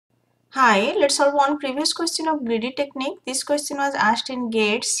Hi, let's solve one previous question of greedy technique. This question was asked in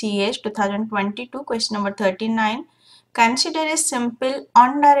GATE CS 2022, question number 39. Consider a simple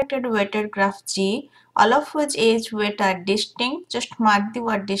undirected weighted graph G, all of whose age weight are distinct. Just mark the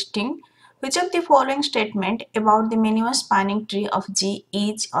word distinct. Which of the following statement about the minimum spanning tree of G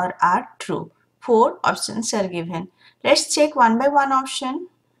is or are true? 4 options are given. Let's check one by one option.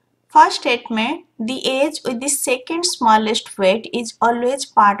 First statement, the edge with the second smallest weight is always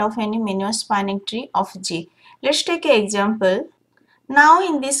part of any minimum spanning tree of G. Let's take an example. Now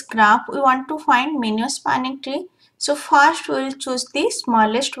in this graph, we want to find minimum spanning tree. So first we will choose the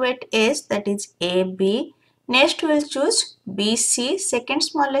smallest weight edge, that is AB. Next we will choose BC, second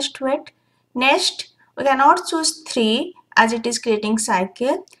smallest weight. Next we cannot choose 3 as it is creating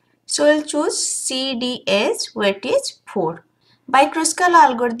cycle. So we will choose CD edge, weight is 4. By Kruskal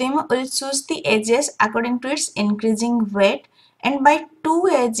algorithm, we will choose the edges according to its increasing weight, and by 2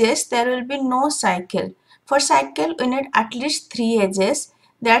 edges there will be no cycle. For cycle we need at least 3 edges.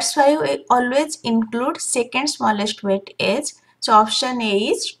 That's why we always include second smallest weight edge. So option A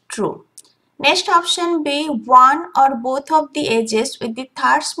is true. Next option B, one or both of the edges with the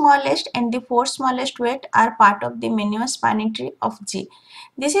third smallest and the fourth smallest weight are part of the minimum spanning tree of G.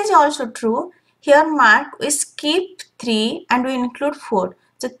 This is also true. Here mark we skip 3 and we include 4.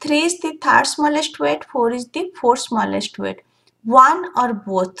 So 3 is the third smallest weight, 4 is the fourth smallest weight. One or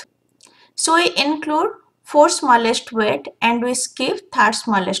both. So we include fourth smallest weight and we skip third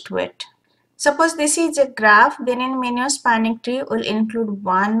smallest weight. Suppose this is a graph, then in minimum spanning tree will include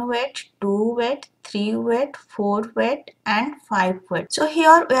 1 weight, 2 weight, 3 weight, 4 weight and 5 weight. So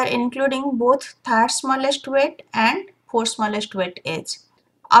here we are including both third smallest weight and fourth smallest weight edge.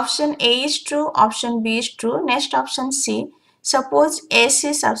 Option A is true, option B is true. Next option C. Suppose S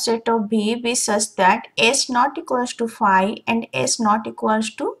is subset of B be such that S not equals to 5 and S not equals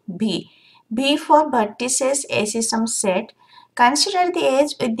to B. B for vertices, S is some set. Consider the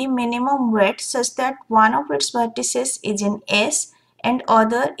edge with the minimum weight such that one of its vertices is in S and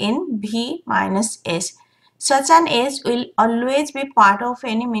other in B minus S. Such an edge will always be part of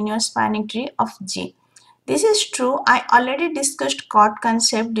any minimum spanning tree of G. This is true. I already discussed chord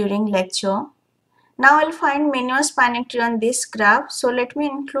concept during lecture. Now I'll find minimum spanning tree on this graph. So let me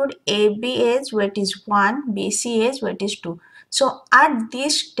include AB edge weight is 1, BC edge weight is 2. So at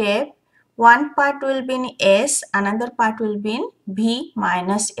this step, one part will be in S, another part will be in B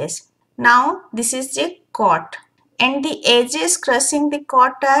minus S. Now this is the chord and the edges crossing the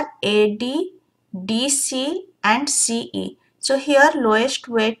chord are AD, DC and CE. So here lowest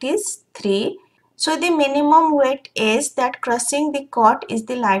weight is 3. So the minimum weight edge that crossing the chord is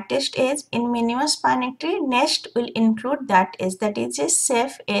the lightest edge in minimum spanning tree. Next will include that edge, that is a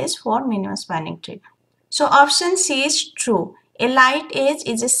safe edge for minimum spanning tree. So option C is true. A light edge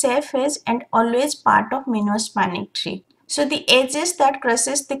is a safe edge and always part of minimum spanning tree. So the edges that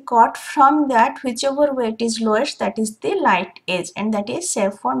crosses the chord, from that whichever weight is lowest, that is the light edge and that is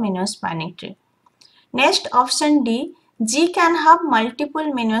safe for minimum spanning tree. Next option D, G can have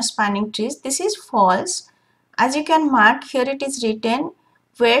multiple minimum spanning trees. This is false. As you can mark here, it is written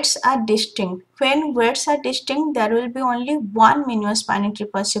weights are distinct. When weights are distinct, there will be only one minimum spanning tree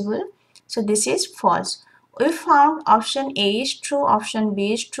possible. So this is false. We found option A is true, option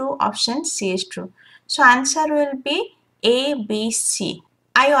B is true, option C is true. So answer will be A, B, C.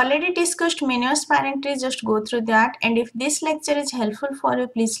 I already discussed minimum spanning tree, just go through that, and if this lecture is helpful for you,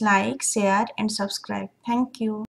 please like, share and subscribe. Thank you.